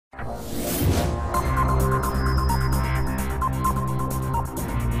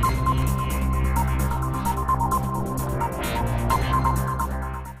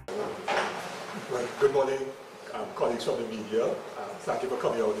morning, colleagues from the media. Thank you for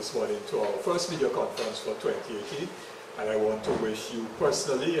coming out this morning to our first media conference for 2018. And I want to wish you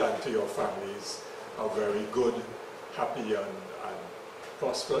personally and to your families a very good, happy and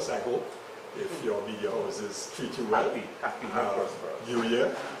prosperous, I hope, if your media houses treat you well. Happy and prosperous. New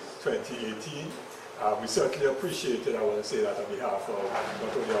Year 2018. We certainly appreciate it. I want to say that on behalf of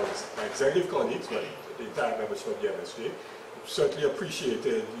not only my executive colleagues, but the entire members from the MSJ. Certainly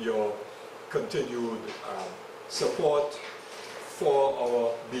appreciated your continued support for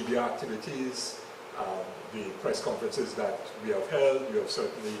our media activities, the press conferences that we have held. We have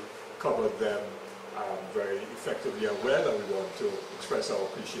certainly covered them very effectively and well, and we want to express our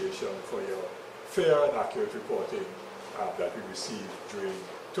appreciation for your fair and accurate reporting that we received during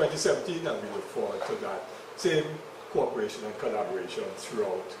 2017, and we look forward to that same cooperation and collaboration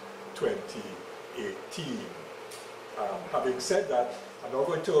throughout 2018. Having said that, I'm now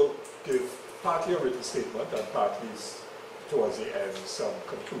going to give partly a written statement and partly towards the end some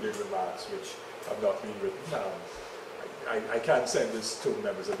concluding remarks which have not been written. I can send this to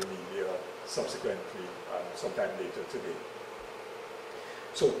members of the media subsequently sometime later today.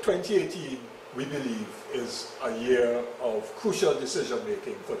 So 2018, we believe, is a year of crucial decision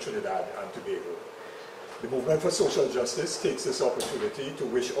making for Trinidad and Tobago. The Movement for Social Justice takes this opportunity to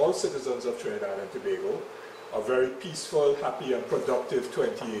wish all citizens of Trinidad and Tobago a very peaceful, happy and productive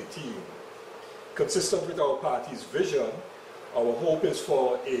 2018. Consistent with our party's vision, our hope is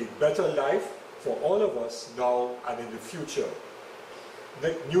for a better life for all of us now and in the future.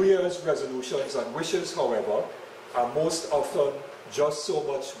 The New Year's resolutions and wishes, however, are most often just so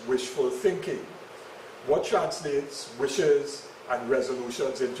much wishful thinking. What translates wishes and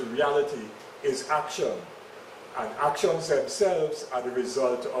resolutions into reality is action, and actions themselves are the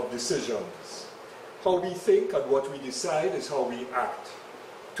result of decisions. How we think and what we decide is how we act.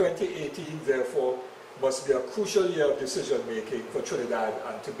 2018, therefore, must be a crucial year of decision-making for Trinidad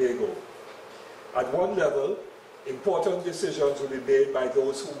and Tobago. At one level, important decisions will be made by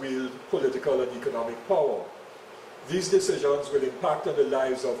those who wield political and economic power. These decisions will impact on the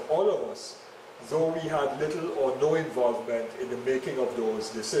lives of all of us, though we had little or no involvement in the making of those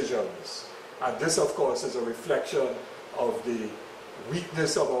decisions. And this, of course, is a reflection of the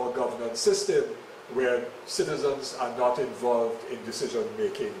weakness of our governance system, where citizens are not involved in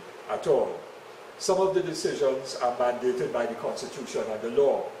decision-making at all. Some of the decisions are mandated by the Constitution and the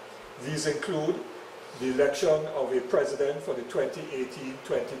law. These include the election of a president for the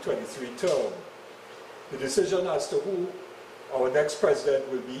 2018-2023 term. The decision as to who our next president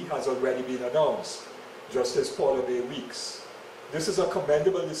will be has already been announced, Justice Paula May Weeks. This is a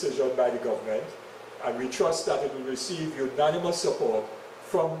commendable decision by the government, and we trust that it will receive unanimous support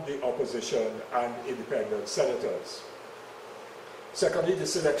from the opposition and independent senators. Secondly, the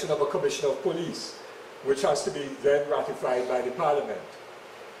selection of a commissioner of police, which has to be then ratified by the Parliament.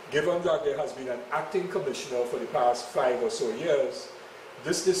 Given that there has been an acting commissioner for the past 5 or so years,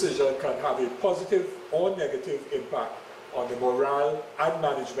 this decision can have a positive or negative impact on the morale and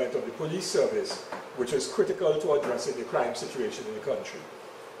management of the police service, which is critical to addressing the crime situation in the country.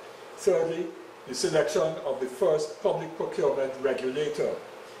 Thirdly, the selection of the first public procurement regulator,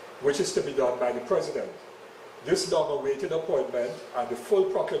 which is to be done by the President. This long-awaited appointment and the full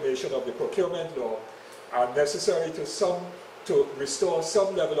proclamation of the procurement law are necessary to restore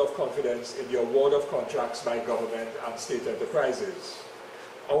some level of confidence in the award of contracts by government and state enterprises.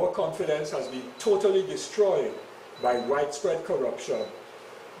 Our confidence has been totally destroyed by widespread corruption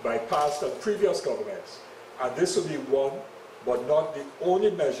by past and previous governments, and this will be one, but not the only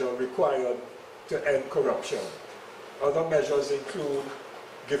measure required to end corruption. Other measures include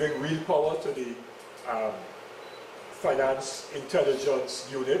giving real power to the Finance Intelligence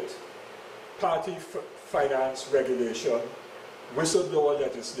Unit, party finance regulation, whistleblower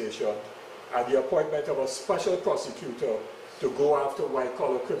legislation, and the appointment of a special prosecutor to go after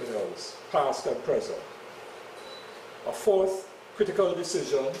white-collar criminals, past and present. A fourth critical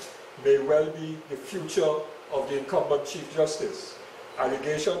decision may well be the future of the incumbent Chief Justice,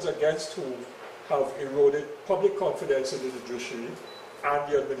 allegations against whom have eroded public confidence in the judiciary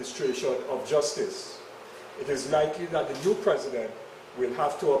and the administration of justice. It is likely that the new president will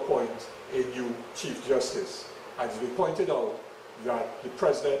have to appoint a new Chief Justice. And it will be pointed out that the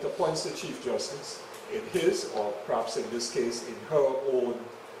president appoints the Chief Justice in his, or perhaps in this case, in her own,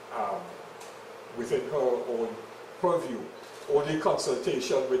 within her own purview. Only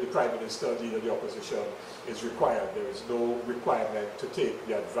consultation with the Prime Minister, leader of the opposition, is required. There is no requirement to take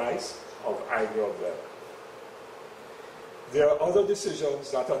the advice of either of them. There are other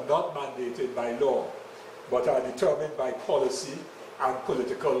decisions that are not mandated by law, but are determined by policy and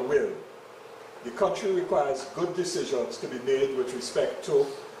political will. The country requires good decisions to be made with respect to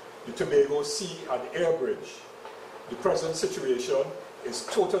the Tobago Sea and Air Bridge. The present situation is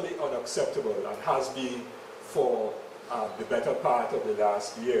totally unacceptable and has been for the better part of the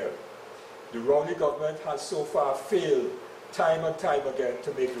last year. The Rowley government has so far failed time and time again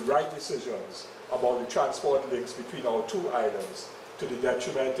to make the right decisions about the transport links between our two islands, to the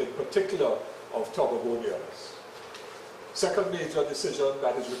detriment in particular of Tobagonians. Second major decision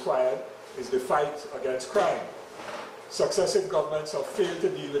that is required is the fight against crime. Successive governments have failed to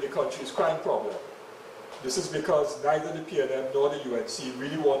deal with the country's crime problem. This is because neither the PNM nor the UNC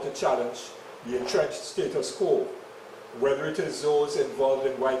really want to challenge the entrenched status quo, whether it is those involved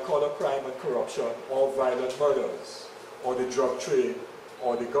in white-collar crime and corruption, or violent murders, or the drug trade,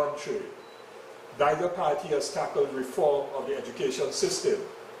 or the gun trade. Neither party has tackled reform of the education system,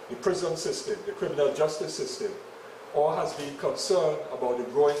 the prison system, the criminal justice system, or has been concerned about the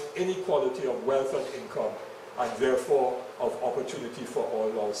growing inequality of wealth and income, and therefore of opportunity for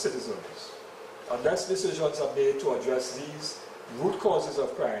all our citizens. Unless decisions are made to address these root causes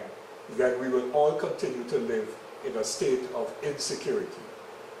of crime, then we will all continue to live in a state of insecurity.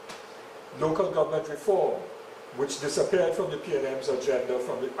 Local government reform, which disappeared from the PNM's agenda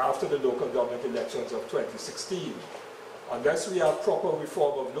after the local government elections of 2016. Unless we have proper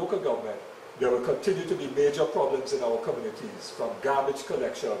reform of local government, there will continue to be major problems in our communities, from garbage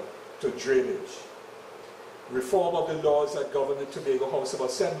collection to drainage. Reform of the laws that govern the Tobago House of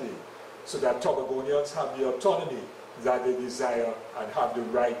Assembly, so that Tobagonians have the autonomy that they desire and have the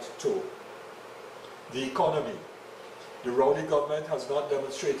right to. The economy. The Rowley government has not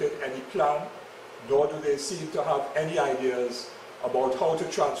demonstrated any plan, nor do they seem to have any ideas about how to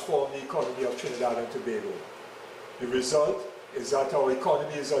transform the economy of Trinidad and Tobago. The result is that our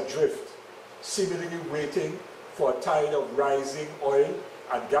economy is adrift, seemingly waiting for a tide of rising oil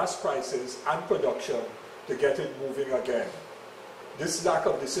and gas prices and production to get it moving again. This lack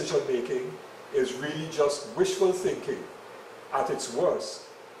of decision-making is really just wishful thinking at its worst,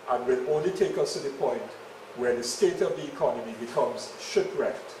 and will only take us to the point where the state of the economy becomes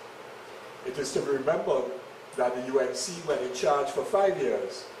shipwrecked. It is to be remembered that the UNC, when in charge for 5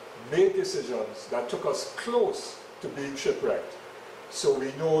 years, made decisions that took us close to being shipwrecked. So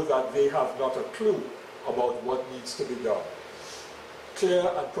we know that they have not a clue about what needs to be done.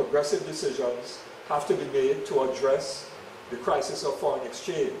 Clear and progressive decisions have to be made to address the crisis of foreign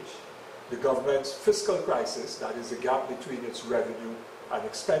exchange, the government's fiscal crisis, that is the gap between its revenue and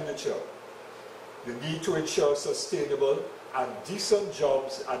expenditure, the need to ensure sustainable and decent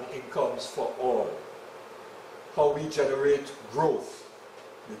jobs and incomes for all, how we generate growth,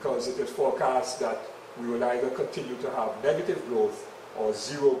 because it is forecast that we will either continue to have negative growth or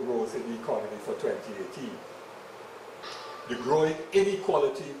zero growth in the economy for 2018. The growing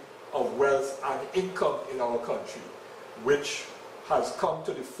inequality of wealth and income in our country, which has come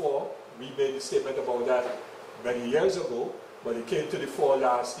to the fore. We made a statement about that many years ago, but it came to the fore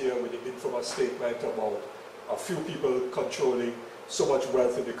last year with the infamous statement about a few people controlling so much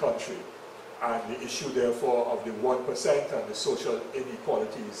wealth in the country, and the issue therefore of the 1% and the social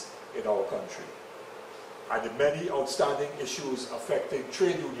inequalities in our country, and the many outstanding issues affecting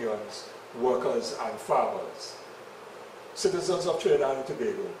trade unions, workers and farmers. Citizens of Trinidad and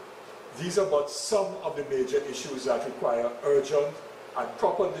Tobago, these are but some of the major issues that require urgent and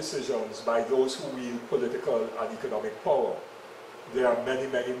proper decisions by those who wield political and economic power. There are many,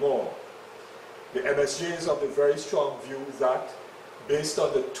 many more. The MSJ is of the very strong view that, based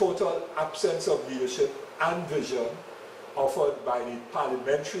on the total absence of leadership and vision offered by the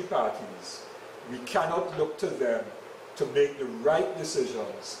parliamentary parties, we cannot look to them to make the right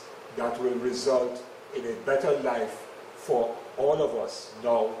decisions that will result in a better life for all of us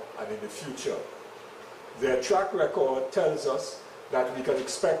now and in the future. Their track record tells us that we can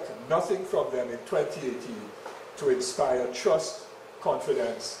expect nothing from them in 2018 to inspire trust,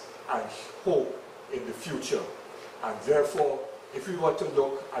 confidence, and hope in the future. And therefore, if we want to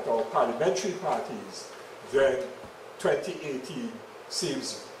look at our parliamentary parties, then 2018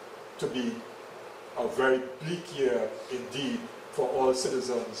 seems to be a very bleak year indeed for all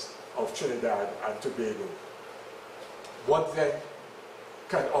citizens of Trinidad and Tobago. What then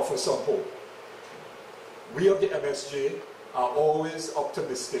can offer some hope? We of the MSJ are always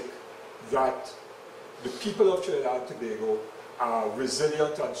optimistic that the people of Trinidad and Tobago are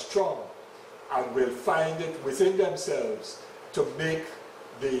resilient and strong and will find it within themselves to make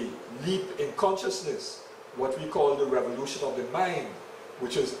the leap in consciousness, what we call the revolution of the mind,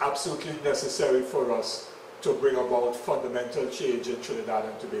 which is absolutely necessary for us to bring about fundamental change in Trinidad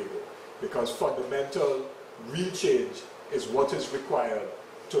and Tobago, because fundamental, real change is what is required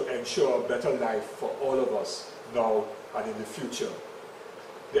to ensure a better life for all of us now and in the future.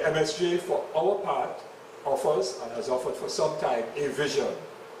 The MSJ, for our part, offers and has offered for some time a vision,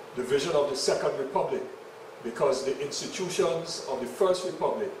 the vision of the Second Republic, because the institutions of the First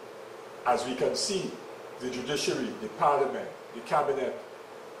Republic, as we can see, the judiciary, the parliament, the cabinet,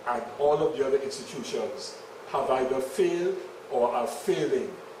 and all of the other institutions have either failed or are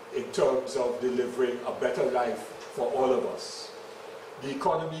failing in terms of delivering a better life for all of us. The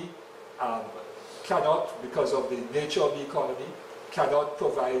economy cannot, because of the nature of the economy, cannot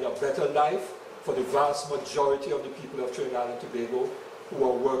provide a better life for the vast majority of the people of Trinidad and Tobago who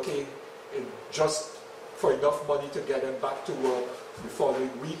are working just for enough money to get them back to work the following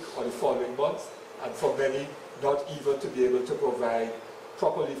week or the following month, and for many not even to be able to provide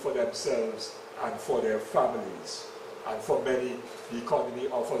properly for themselves and for their families. And for many, the economy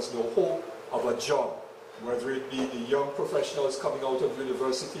offers no hope of a job, whether it be the young professionals coming out of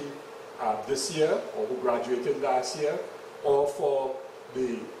university this year or who graduated last year, or for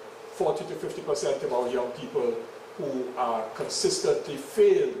the 40 to 50% of our young people who are consistently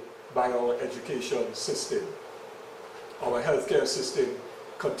failed by our education system. Our healthcare system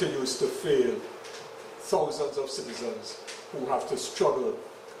continues to fail thousands of citizens who have to struggle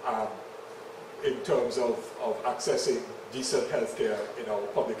in terms of accessing decent healthcare in our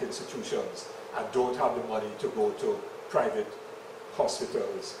public institutions and don't have the money to go to private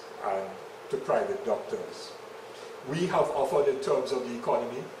hospitals and to private doctors. We have offered, in terms of the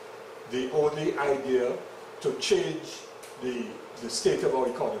economy, the only idea to change the state of our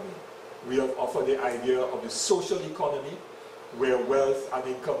economy. We have offered the idea of the social economy, where wealth and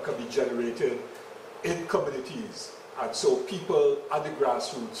income can be generated in communities, and so people at the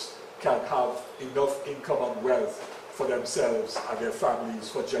grassroots can have enough income and wealth for themselves and their families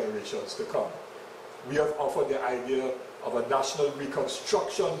for generations to come. We have offered the idea of a national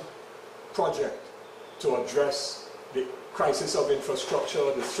reconstruction project to address the crisis of infrastructure,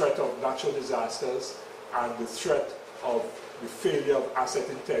 the threat of natural disasters, and the threat of the failure of asset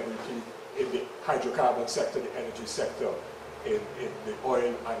integrity in the hydrocarbon sector, the energy sector, in the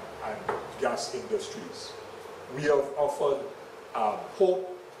oil and gas industries. We have offered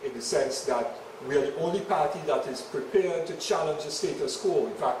hope in the sense that we are the only party that is prepared to challenge the status quo.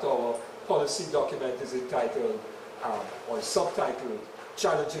 In fact, our policy document is entitled or subtitled,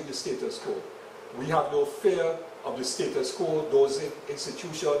 Challenging the Status Quo. We have no fear of the status quo, those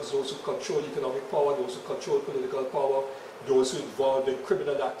institutions, those who control economic power, those who control political power, those who are involved in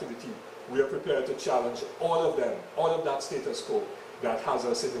criminal activity. We are prepared to challenge all of them, all of that status quo that has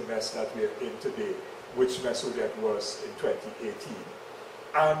us in the mess that we are in today, which mess will get worse in 2018.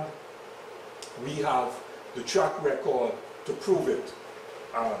 And we have the track record to prove it.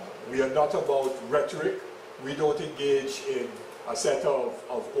 We are not about rhetoric. We don't engage in a set of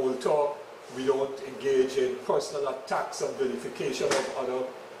old talk. We don't engage in personal attacks and vilification of other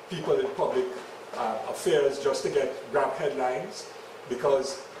people in public affairs just to grab headlines,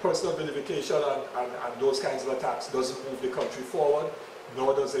 because personal vilification and those kinds of attacks doesn't move the country forward,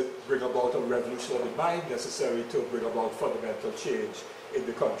 nor does it bring about a revolution of the mind necessary to bring about fundamental change in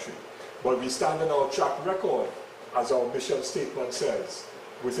the country. But we stand on our track record, as our mission statement says,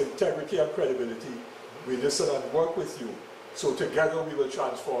 with integrity and credibility. We listen and work with you, so together we will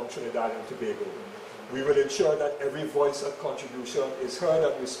transform Trinidad and Tobago. We will ensure that every voice and contribution is heard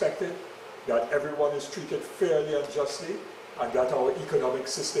and respected, that everyone is treated fairly and justly, and that our economic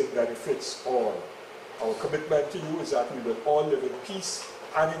system benefits all. Our commitment to you is that we will all live in peace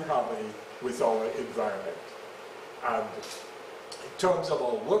and in harmony with our environment. And in terms of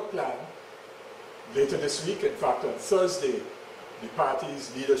our work plan, later this week, in fact on Thursday, the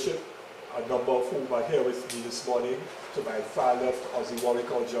party's leadership, a number of whom are here with me this morning, to my far left, Ozzy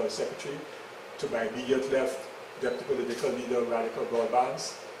Warwick, our General Secretary, to my immediate left, Deputy Political Leader, Radical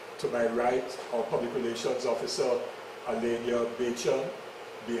Broadbands, to my right, our Public Relations Officer, Alenia Bachan,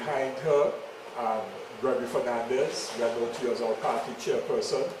 behind her, Gregory Fernandez, well known to you as our party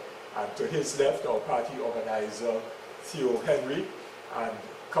chairperson, and to his left, our party organizer, Theo Henry, and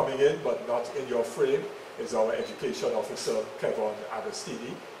coming in, but not in your frame, is our Education Officer, Kevin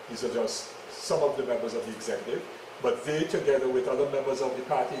Agostini. These are just some of the members of the executive, but they, together with other members of the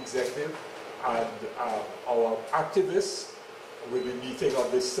party executive and our activists, will be meeting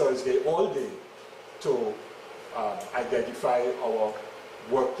on this Thursday all day to identify our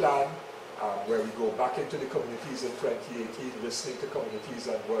work plan, where we go back into the communities in 2018, listening to communities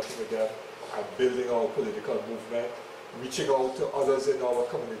and working with them and building our political movement, reaching out to others in our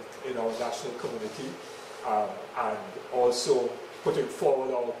community, in our national community, and also putting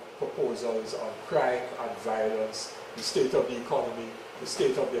forward our proposals on crime and violence, the state of the economy, the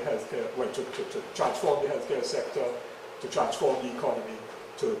state of the healthcare, well, to transform the healthcare sector, to transform the economy,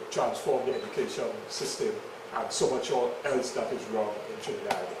 to transform the education system, and so much else that is wrong in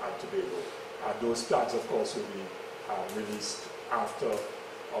Trinidad and Tobago. And those plans, of course, will be released after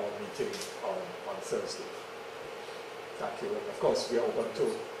our meeting on Thursday. Thank you. And of course, we are open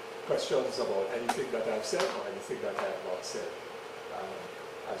to questions about anything that I've said or anything that I have not said.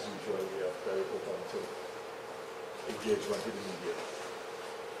 As usual, we are very open to engagement with the media.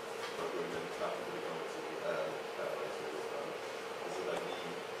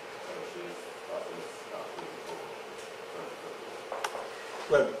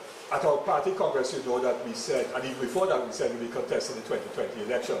 Well, at our party congress, you know that we said, and even before that we said we'll be contesting the 2020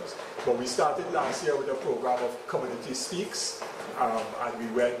 elections. But we started last year with a program of Community Speaks, and we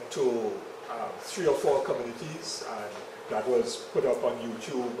went to 3 or 4 communities, and that was put up on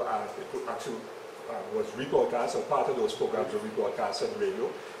YouTube, and it actually was rebroadcast, or part of those programs were rebroadcast on radio.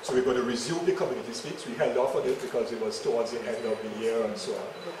 So we're going to resume the Community Speaks. We held off on it because it was towards the end of the year and so on.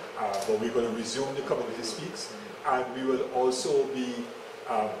 But we're going to resume the Community Speaks, and we will also be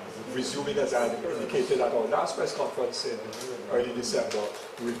resuming, as I indicated at our last press conference in early December,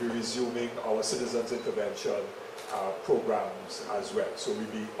 we'll be resuming our citizens intervention programs as well. So we'll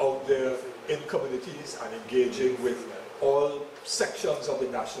be out there in communities and engaging with all sections of the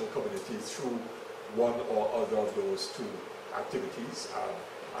national community through one or other of those 2 activities.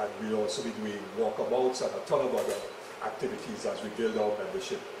 And we'll also be doing walkabouts and a ton of other activities as we build our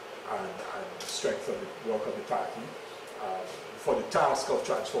membership and strengthen the work of the party for the task of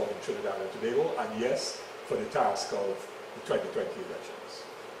transforming Trinidad and Tobago, and yes, for the task of the 2020 elections.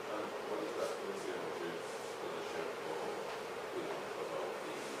 What is that position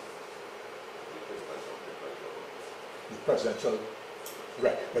the presidential,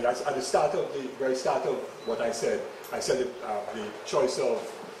 right? But at the start of the very start of what I said the choice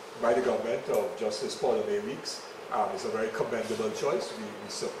by the government of Justice Paula May Weeks is a very commendable choice. We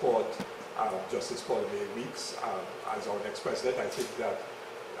support Justice Paula May Weeks as our next president. I think that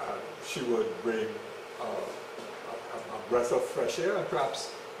she would bring a breath of fresh air and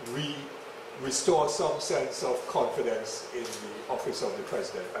perhaps restore some sense of confidence in the office of the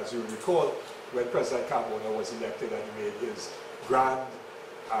president. As you recall, when President Carmona was elected and he made his grand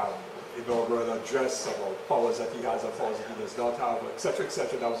inaugural address about powers that he has and powers that he does not have, etc.,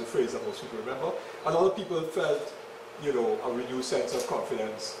 etc. That was the phrase that most people remember. A lot of people felt, you know, a renewed sense of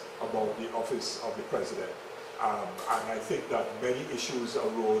confidence about the office of the president. And I think that many issues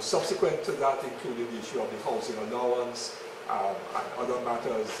arose subsequent to that, including the issue of the housing allowance and other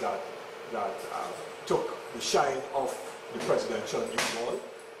matters that took the shine off the presidential new wall.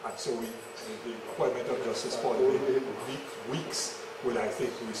 And so the appointment of Justice Paula May Weeks will, I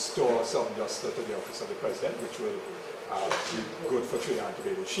think, restore some luster to the office of the president, which will be good for Trinidad and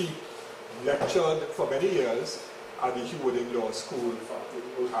Tobago. She lectured for many years at the Hugh Wooding Law School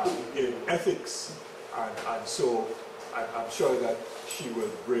in ethics, and so I'm sure that she will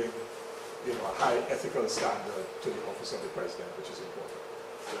bring, you know, a high ethical standard to the office of the president, which is important.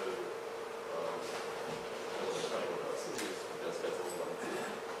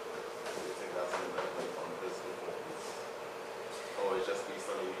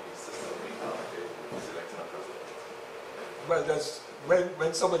 Well,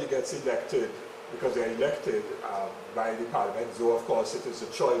 when somebody gets elected, because they're elected by the parliament, though of course it is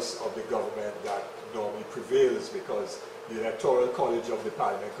the choice of the government that normally prevails, because the electoral college of the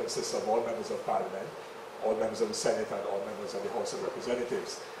parliament consists of all members of parliament, all members of the Senate, and all members of the House of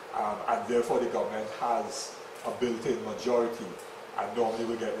Representatives. And therefore the government has a built-in majority, and normally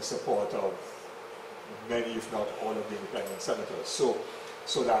will get the support of many, if not all, of the independent senators.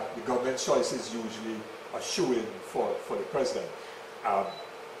 So that the government's choice is usually a shoe-in for the president.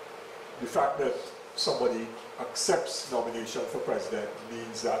 The fact that somebody accepts nomination for president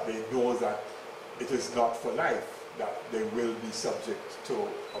means that they know that it is not for life, that they will be subject to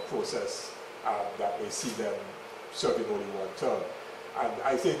a process that may see them serving only one term. And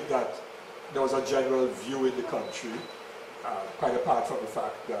I think that there was a general view in the country, quite apart from the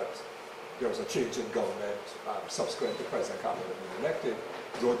fact that there was a change in government subsequent to President Carmona being elected,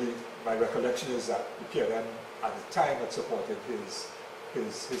 though my recollection is that the PLM at the time had supported his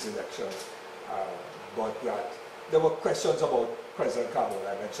election, but that there were questions about President Carmona.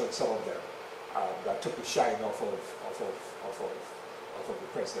 I mentioned some of them that took the shine off of the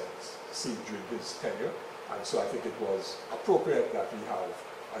president's seat during his tenure, and so I think it was appropriate that we have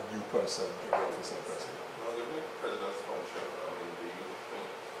a new person in the office of president. Now, the new president's function, do you think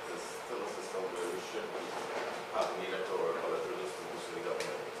there's still a system where we should be having electoral college redistribution in the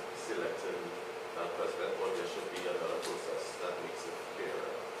government selecting that president, or there should be another process that makes it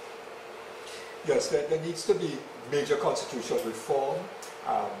Yes, there needs to be major constitutional reform,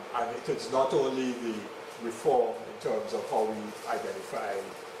 and it is not only the reform in terms of how we identify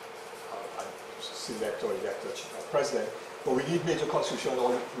and select or elect a president, but we need major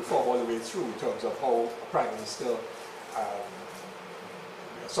constitutional reform all the way through in terms of how a prime minister,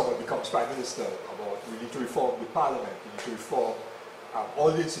 someone becomes prime minister. We need to reform the parliament, we need to reform all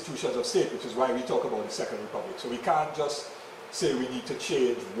the institutions of state, which is why we talk about the Second Republic. So we can't just say we need to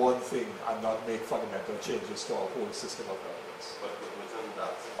change one thing and not make fundamental changes to our whole system of governance. But within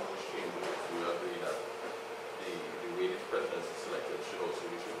that changes, we agree that the way the president is selected should also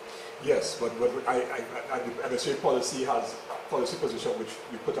be changed? Yes, but and the MSJ policy has policy position which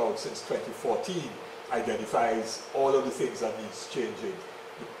we put out since 2014 identifies all of the things that needs changing.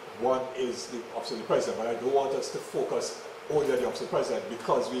 One is the office of the president, but I don't want us to focus only on the office of the president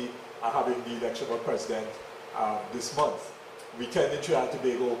because we are having the election of president this month. We tend in Trinidad and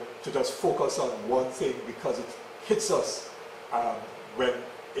Tobago to just focus on one thing because it hits us when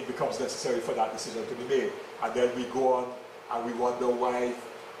it becomes necessary for that decision to be made. And then we go on and we wonder why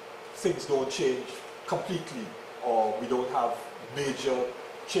things don't change completely or we don't have major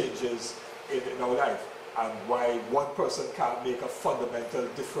changes in our life and why one person can't make a fundamental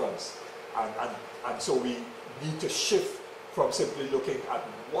difference. And so we need to shift from simply looking at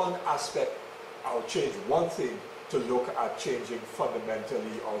one aspect or change one thing to look at changing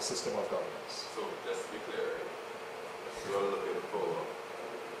fundamentally our system of governance. So just to be clear, you are looking for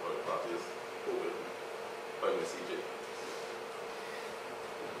what parties open by MSJ?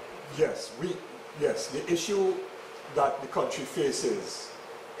 Yes, the issue that the country faces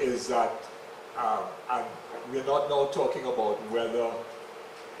is that, and we're not now talking about whether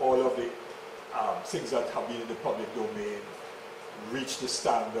all of the things that have been in the public domain reach the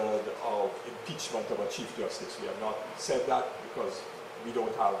standard of impeachment of a Chief Justice. We have not said that because we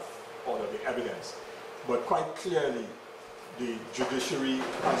don't have all of the evidence. But quite clearly, the judiciary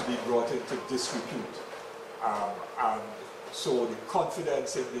has been brought into disrepute. And so the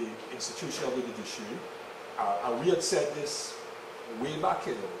confidence in the institution of the judiciary, and we had said this way back,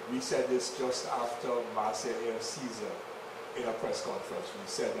 we said this just after Marcia Caesar in a press conference. We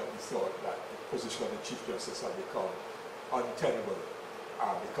said that we thought that the position of the Chief Justice had become untenable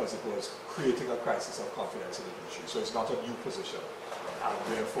because it was creating a crisis of confidence in the judiciary. So it's not a new position. And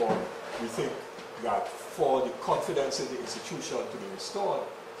therefore, we think that for the confidence in the institution to be restored,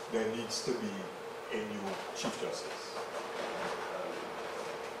 there needs to be a new Chief Justice.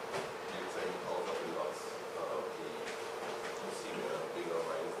 Do you think all of the lots of the senior bigger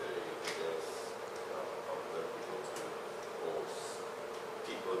minds there, you think there's other people to force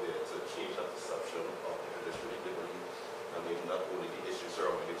people there to change that perception of the judiciary, given I mean, not only the issues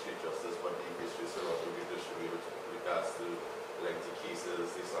surrounding the Chief Justice, but the issues surrounding the judiciary with regards to lengthy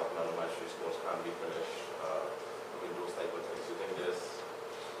cases, the sample and the magistrate's courts can be finished, those type of things. You think there's...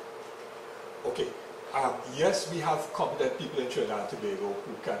 Okay. Yes, we have competent people in Trinidad and Tobago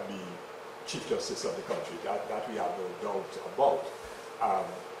who can be Chief Justice of the country. That we have no doubt about.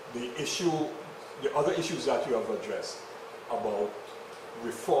 The other issues that you have addressed about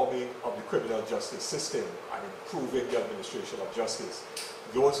reforming of the criminal justice system and improving the administration of justice,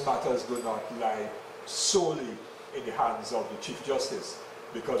 those matters do not lie solely in the hands of the Chief Justice,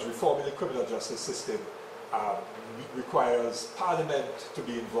 because reforming the criminal justice system requires Parliament to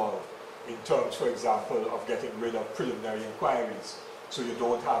be involved in terms, for example, of getting rid of preliminary inquiries. So you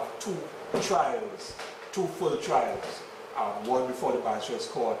don't have two full trials, one before the Magistrates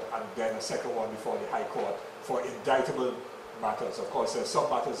Court and then a second one before the High Court for indictable matters. Of course, there are some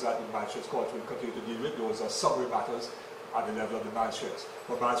matters that the Magistrates Court will continue to deal with. Those are summary matters at the level of the magistrates.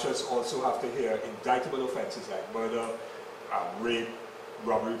 But magistrates also have to hear indictable offences like murder, rape,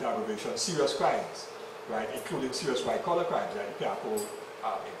 robbery with aggravation, serious crimes, right, including serious white-collar crimes like the Piaco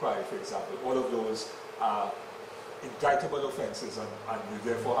inquiry, for example. All of those are indictable offences, and we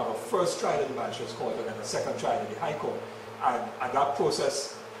therefore have a first trial in the Magistrates Court and then a second trial in the High Court. And that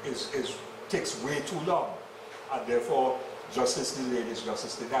process takes way too long, and therefore justice delayed is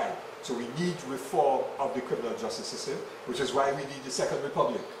justice denied. So we need reform of the criminal justice system, which is why we need the Second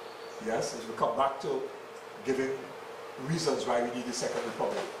Republic. Yes, as we come back to giving reasons why we need the Second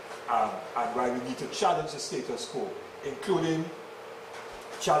Republic, and why we need to challenge the status quo, including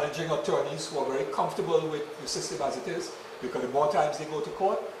challenging attorneys who are very comfortable with the system as it is, because the more times they go to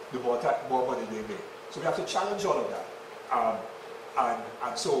court, the more money they make. So we have to challenge all of that.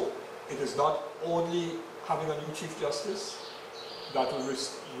 And so it is not only having a new Chief Justice that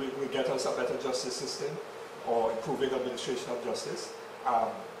will get us a better justice system or improving administration of justice.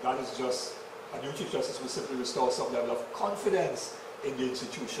 That is just, a new Chief Justice will simply restore some level of confidence in the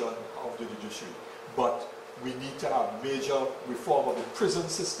institution of the judiciary. But we need to have major reform of the prison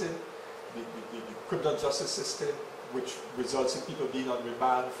system, the criminal justice system, which results in people being on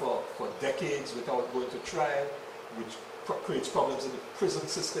remand for decades without going to trial, which creates problems in the prison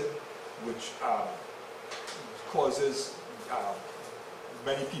system, which causes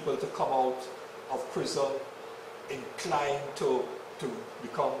many people to come out of prison inclined to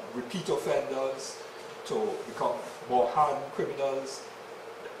become repeat offenders, to become more hardened criminals.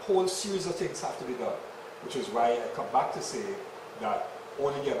 A whole series of things have to be done, which is why I come back to say that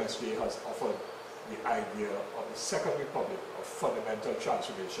only the MSJ has offered the idea of the Second Republic, of fundamental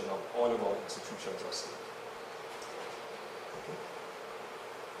transformation of all of our institutions of state. Okay.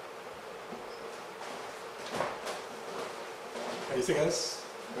 Anything else?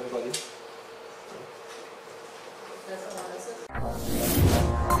 Anybody? That's all.